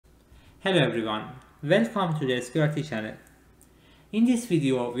Hello everyone, welcome to the SQRT channel. In this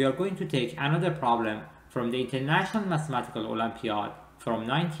video, we are going to take another problem from the International Mathematical Olympiad from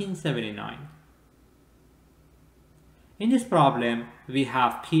 1979. In this problem, we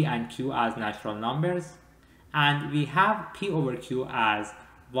have P and Q as natural numbers, and we have P over Q as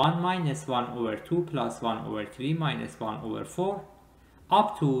 1 minus 1 over 2 plus 1 over 3 minus 1 over 4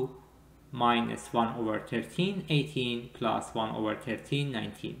 up to minus 1 over 13, 18 plus 1 over 13,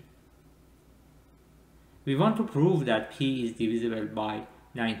 19. We want to prove that P is divisible by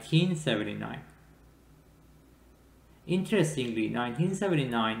 1979. Interestingly,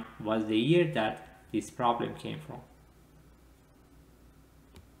 1979 was the year that this problem came from.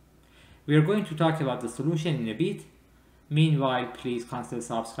 We are going to talk about the solution in a bit. Meanwhile, please consider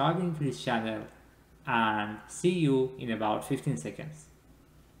subscribing to this channel and see you in about 15 seconds.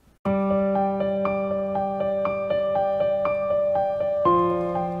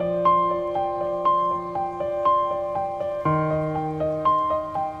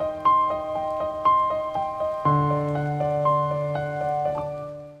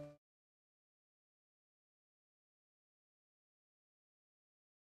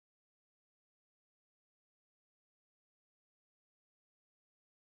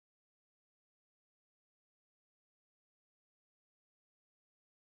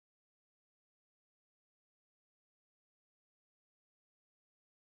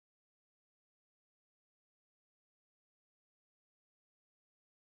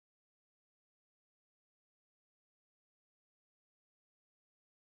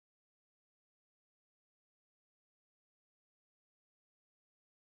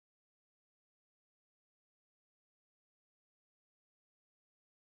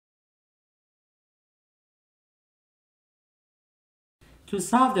 To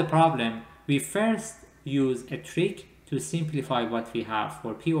solve the problem, we first use a trick to simplify what we have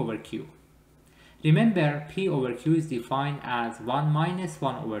for P over Q. Remember, P over Q is defined as 1 minus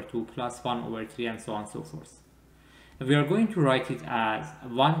 1 over 2 plus 1 over 3 and so on and so forth. We are going to write it as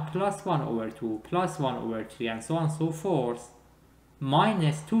 1 plus 1 over 2 plus 1 over 3 and so on and so forth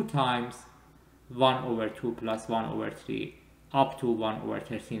minus 2 times 1 over 2 plus 1 over 3 up to 1 over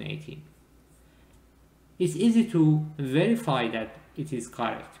 13, 18. It's easy to verify that it is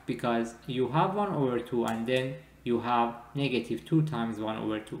correct because you have 1 over 2 and then you have negative 2 times 1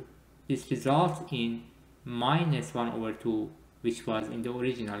 over 2. This results in minus 1 over 2, which was in the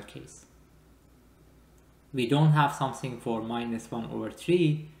original case. We don't have something for minus 1 over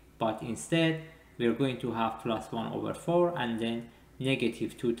 3, but instead we are going to have plus 1 over 4 and then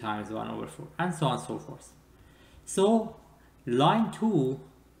negative 2 times 1 over 4 and so on and so forth. So line 2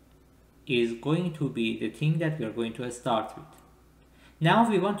 is going to be the thing that we are going to start with. Now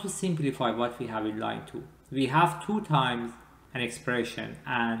we want to simplify what we have in line 2. We have 2 times an expression,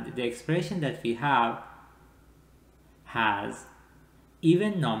 and the expression that we have has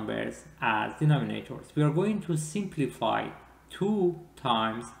even numbers as denominators. We are going to simplify 2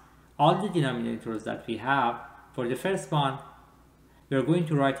 times all the denominators that we have. For the first one, we are going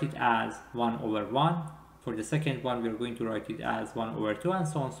to write it as 1 over 1. For the second one, we are going to write it as 1 over 2 and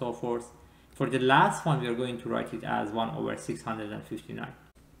so on and so forth. For the last one, we are going to write it as 1 over 659.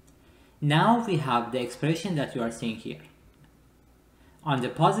 Now we have the expression that you are seeing here. On the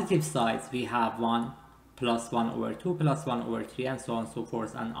positive sides, we have 1 plus 1 over 2 plus 1 over 3 and so on and so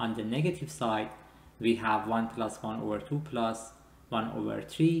forth. And on the negative side, we have 1 plus 1 over 2 plus 1 over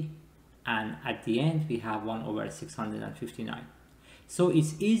 3. And at the end, we have 1 over 659. So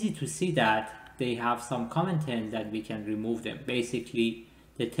it's easy to see that they have some common terms that we can remove them. Basically,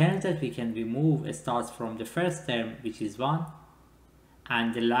 the terms that we can remove starts from the first term, which is 1,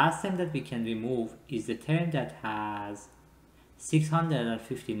 and the last term that we can remove is the term that has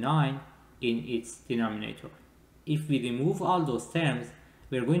 659 in its denominator. If we remove all those terms,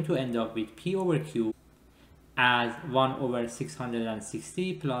 we're going to end up with P over Q as 1 over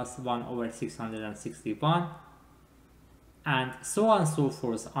 660 plus 1 over 661 and so on and so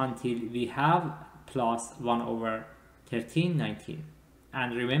forth until we have plus 1 over 13, 19.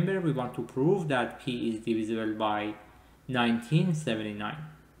 And remember, we want to prove that P is divisible by 1979.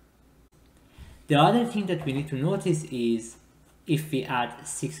 The other thing that we need to notice is if we add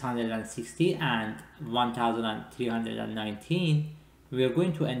 660 and 1319, we are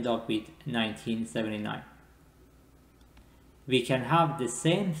going to end up with 1979. We can have the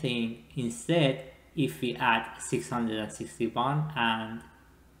same thing instead if we add 661 and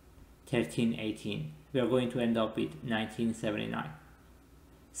 1318. We are going to end up with 1979.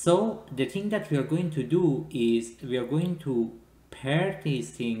 So the thing that we are going to do is we are going to pair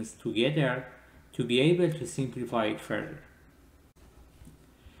these things together to be able to simplify it further.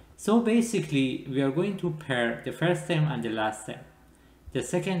 So basically we are going to pair the first term and the last term, the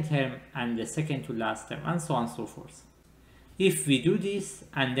second term and the second to last term, and so on and so forth. If we do this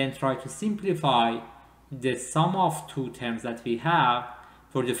and then try to simplify the sum of two terms that we have,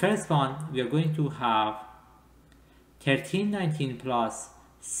 for the first one we are going to have 1319 plus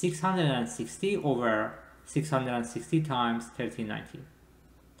 660 over 660 times 1319.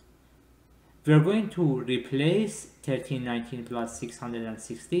 We are going to replace 1319 plus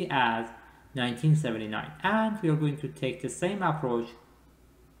 660 as 1979, and we are going to take the same approach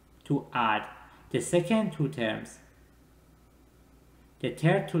to add the second two terms, the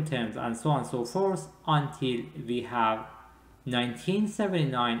third two terms, and so on and so forth until we have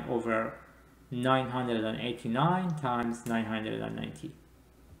 1979 over 989 times 990.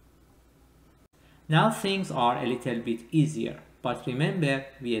 Now things are a little bit easier, but remember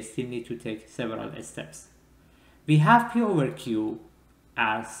we still need to take several steps. We have P over Q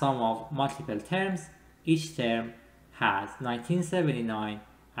as sum of multiple terms. Each term has 1979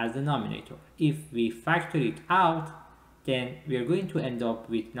 as the denominator. If we factor it out, then we are going to end up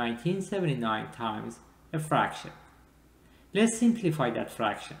with 1979 times a fraction. Let's simplify that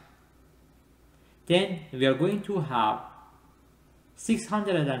fraction. Then we are going to have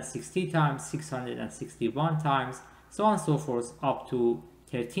 660 times 661 times, so on and so forth, up to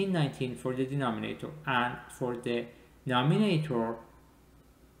 1319 for the denominator, and for the numerator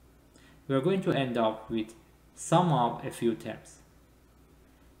we are going to end up with sum of a few terms.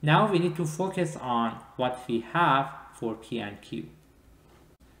 Now we need to focus on what we have for P and Q.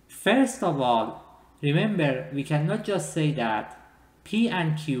 First of all, remember we cannot just say that P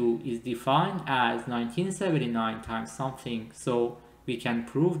and Q is defined as 1979 times something, so we can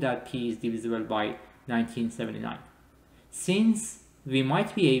prove that P is divisible by 1979. Since we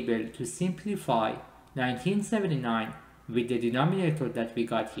might be able to simplify 1979 with the denominator that we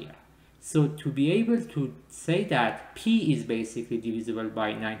got here. So to be able to say that P is basically divisible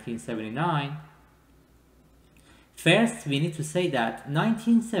by 1979, first we need to say that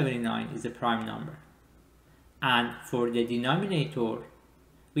 1979 is a prime number. And for the denominator,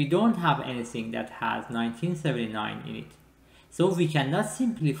 we don't have anything that has 1979 in it. So we cannot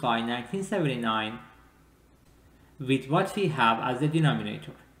simplify 1979 with what we have as the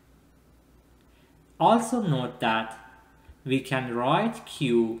denominator. Also note that we can write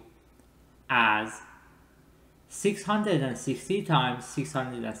Q as 660 times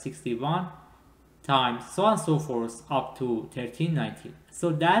 661 times, so on and so forth, up to 1319. So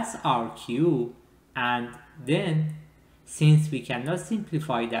that's our Q, and then since we cannot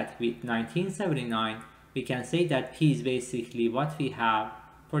simplify that with 1979, we can say that P is basically what we have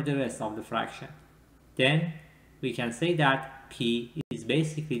for the rest of the fraction. Then we can say that P is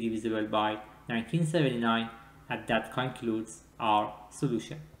basically divisible by 1979, and that concludes our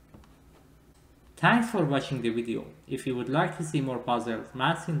solution. Thanks for watching the video. If you would like to see more puzzles,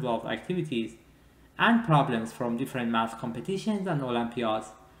 maths involved activities, and problems from different math competitions and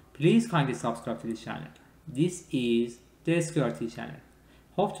Olympiads, please kindly subscribe to this channel. This is the SQRT channel.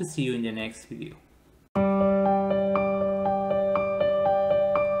 Hope to see you in the next video.